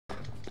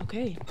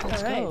Okay,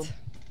 let's Alright.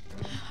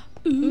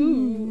 go.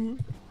 Ooh.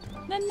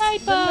 The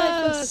night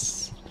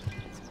bus!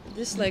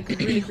 This is like a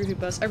really creepy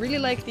bus. I really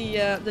like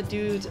the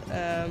dude,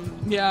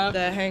 Yeah.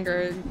 the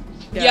hanger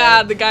guy.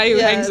 Yeah, the guy who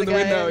hangs in the guy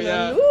window, and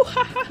yeah. then, ooh,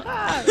 ha, ha,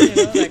 ha, you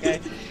know, that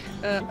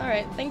guy.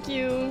 Alright, thank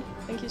you.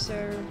 Thank you,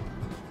 sir.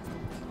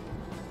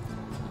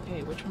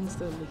 Okay, which one's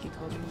the leaky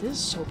cauldron? This is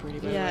so pretty,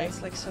 by the Yeah, way.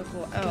 it's like so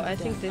cool. Oh, I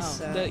think this...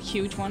 the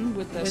huge one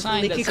with the with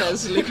sign that leaky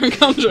says leaky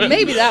cauldron.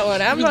 Maybe that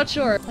one, I'm not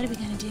sure. What are we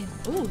gonna do?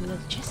 Ooh, the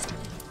little chest.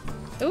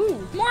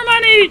 Ooh, More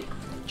money!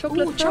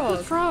 chocolate Ooh, frog.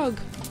 chocolate frog.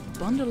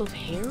 Bundle of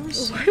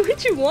hairs? Why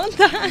would you want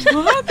that?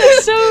 What?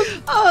 That's so...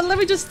 Oh, let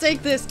me just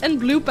take this. And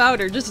blue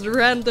powder, just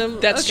random.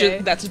 That's okay.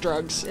 just that's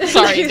drugs.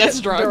 Sorry, that's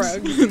drugs.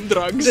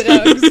 Drugs.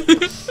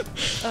 Drugs.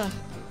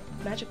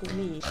 Magical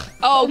me.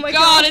 Oh, my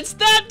god, God. it's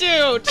that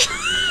dude!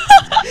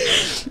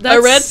 I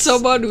That's read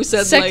someone who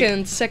said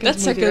second that's movie,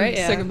 second, right?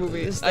 Yeah. second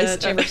movie. It's the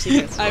Chamber of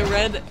Secrets. I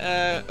read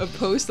a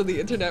post on the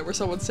internet where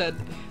someone said,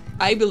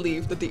 I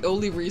believe that the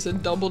only reason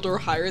Dumbledore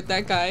hired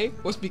that guy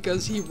was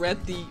because he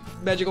read the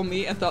Magical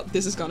Me and thought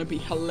this is gonna be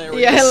hilarious.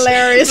 Yeah,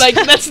 hilarious. Like,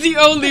 that's the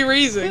only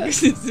reason, because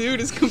this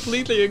dude is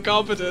completely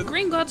incompetent.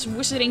 Gringotts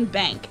Wizarding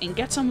Bank and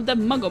get some of the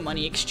Muggle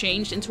money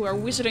exchanged into our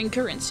wizarding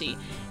currency.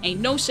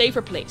 Ain't no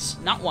safer place,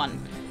 not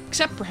one.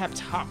 Except perhaps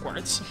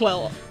Hogwarts.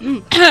 Well,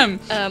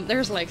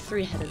 there's like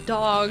 3-headed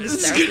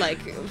dogs. There's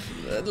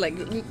like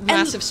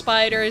massive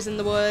spiders in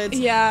the woods.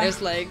 Yeah.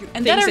 There's like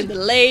And things that are- in the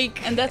lake.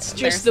 And that's There's,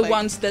 just the like-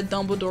 ones that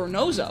Dumbledore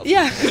knows of.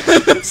 Yeah.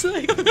 It's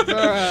like.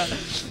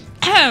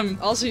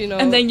 bruh. Also, you know.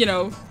 And then, you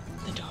know,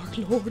 the Dark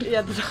Lord.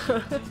 Yeah.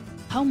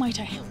 How might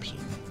I help you?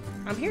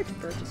 I'm here to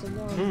purchase a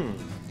wand.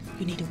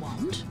 You need a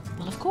wand?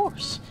 Well, of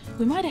course.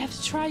 We might have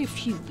to try a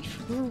few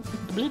before...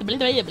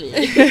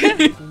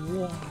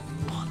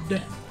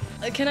 Wand.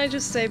 Can I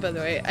just say, by the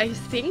way, I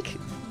think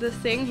the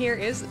thing here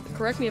is,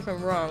 correct me if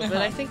I'm wrong, but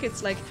I think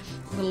it's like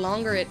the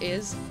longer it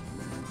is,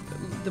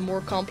 the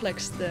more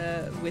complex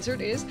the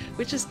wizard is,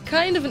 which is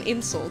kind of an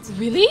insult.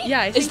 Really?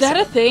 Yeah, I think Is that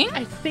so. a thing?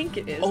 I think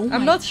it is. Oh I'm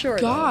my not sure,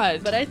 though,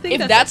 God. but I think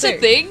If that's a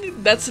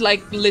thing, that's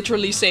like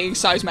literally saying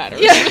size matters.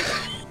 Yeah.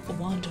 A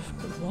wand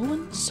of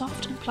Rowan,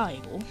 soft and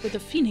pliable, with a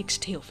phoenix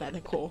tail feather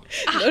core.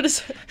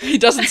 Notice. He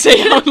doesn't say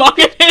how long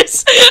it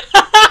is.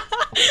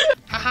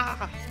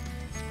 Haha.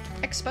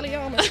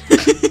 Expelliarmus.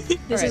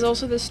 This is Alright.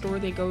 also the store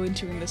they go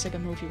into in the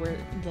second movie where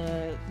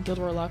the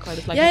Gilderoy Lockhart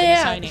is like Yeah, having a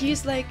yeah. signing.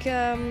 He's like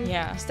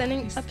Yeah.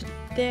 standing up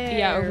there.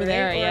 Yeah, over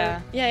there, right? Or-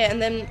 yeah. Yeah,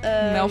 and then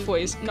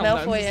Malfoy's come down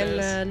the Malfoy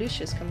stairs. and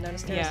Lucius come down the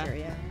stairs Yeah. here.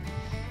 Yeah.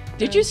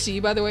 Did you see,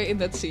 by the way, in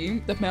that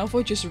scene, that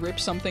Malfoy just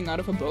rips something out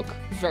of a book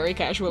very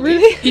casually?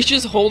 Really? He's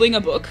just holding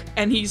a book,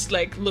 and he's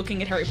like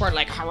looking at Harry Potter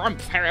like,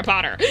 harumph, Harry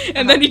Potter.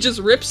 And then he just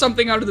rips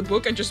something out of the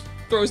book and just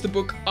throws the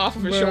book off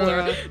of his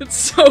shoulder. Bruh. It's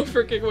so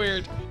freaking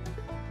weird.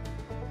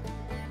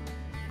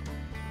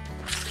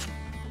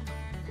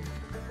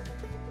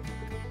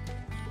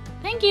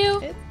 Thank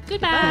you.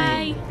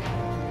 Goodbye.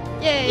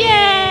 Yay!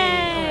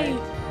 Yay!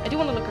 Alright. I do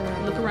want to look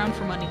around. Look around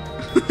for money.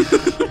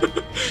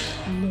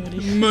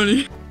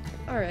 Money.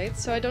 Alright,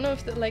 so I don't know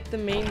if the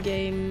main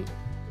game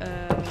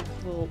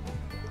will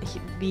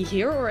be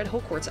here or at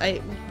Hogwarts.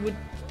 I would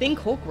think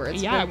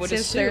Hogwarts. Yeah, I but would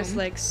since there's assume.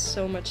 like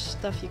so much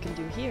stuff you can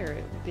do here,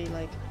 it would be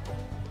like.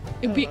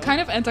 It'd be kind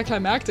of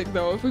anticlimactic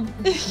though if we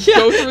Yeah.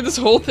 go through this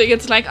whole thing.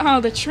 It's like, Oh,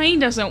 the train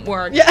doesn't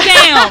work. Yeah.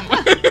 damn.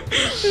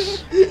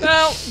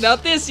 Well,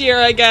 not this year,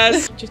 I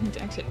guess. Just need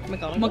to exit.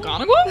 McGonagall.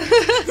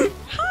 McGonagall?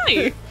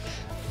 Hi.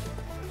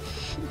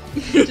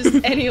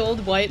 Just any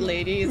old white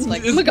lady. It's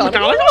like Is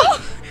McGonagall.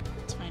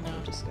 Let's find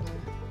out. Just gonna.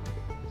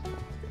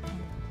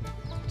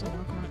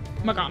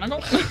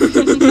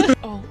 McGonagall?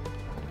 Oh.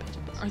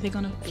 Are they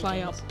gonna fly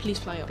up? Please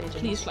fly up. Pigeons.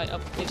 Please fly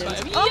up. Please fly up.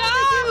 Pigeons.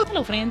 Oh,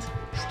 Hello, friends.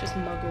 It's just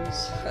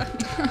muggles.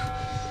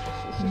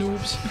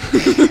 Noobs.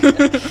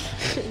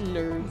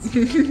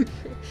 Nerds.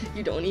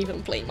 You don't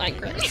even play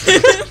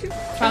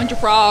Minecraft. Found your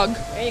frog.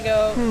 There you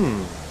go.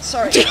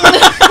 Sorry.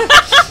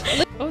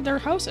 Oh, they're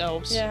house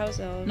elves. Yeah, house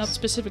elves. Not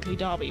specifically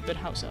Dobby, but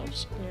house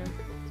elves. Yeah.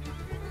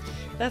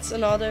 That's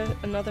another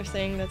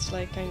thing that's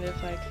like kind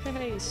of like,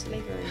 hey,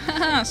 slavery.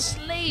 Haha,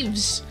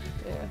 slaves.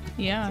 Yeah.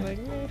 Yeah. It's like,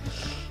 eh.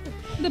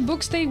 The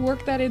books, they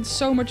work that in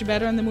so much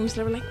better, and the movies,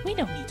 they were like, We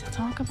don't need to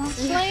talk about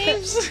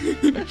slaves.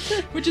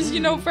 which is, you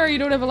know, fair, you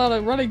don't have a lot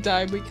of running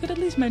time, but you could at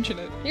least mention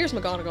it. Here's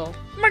McGonagall.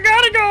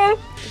 McGonagall!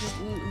 Just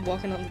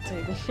walking on the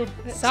table.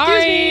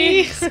 Sorry.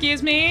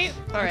 Excuse me.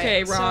 Alright,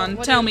 Okay, so Ron,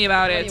 what tell do me you-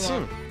 about what do it. you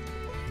want?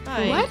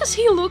 Hi. Why does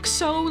he look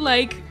so,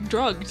 like,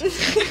 drugged?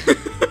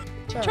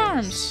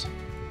 Charms.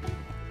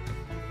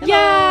 Hello.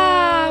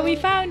 Yeah, we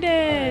found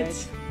it.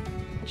 Alright.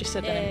 I just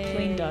said that in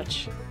plain Yay.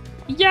 Dutch.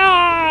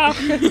 Yeah!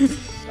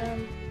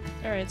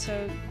 Alright,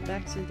 so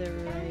back to the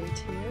right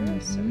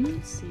here, so we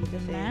can see the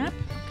thing. Map.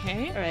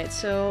 Okay. Alright,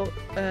 so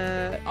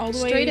All the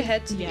straight way-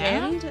 ahead to yeah. the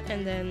end,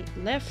 and then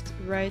left,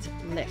 right,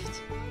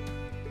 left.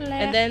 Left.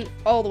 And then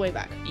all the way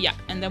back. Yeah,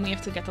 and then we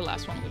have to get the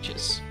last one, which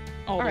is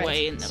all Alright, the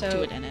way in so-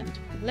 to an end.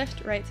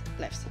 Left, right,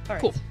 left.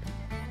 Alright. Cool.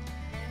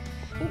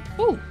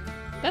 Ooh,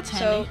 that's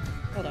So, handy.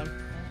 hold on.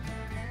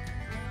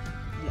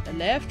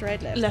 left,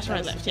 right, left. Left, That right,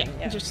 was the left. Yeah.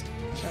 thing, Just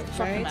So fuck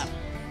the right, map.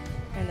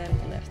 and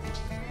then left.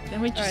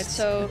 Then we just. Alright,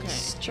 so okay.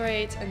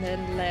 straight and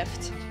then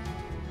left.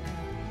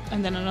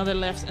 And then another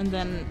left, and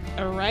then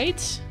a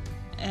right,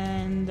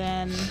 and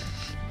then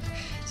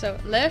So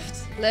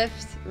left,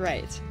 left,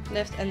 right,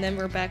 left, and then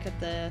we're back at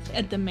the thing.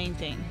 at the main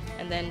thing.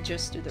 And then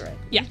just do the right.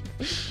 Yeah.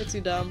 It's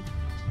too dumb.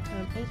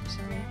 Oh,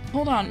 sorry.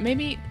 Hold on,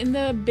 maybe in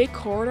the big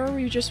corridor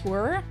we just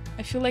were,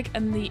 I feel like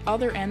on the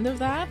other end of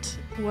that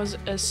was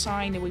a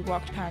sign that we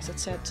walked past that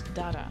said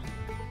Dada.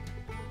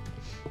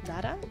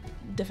 Dada?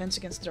 Defense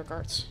Against the Dark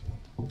Arts.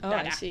 Oh,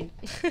 I Dada. see.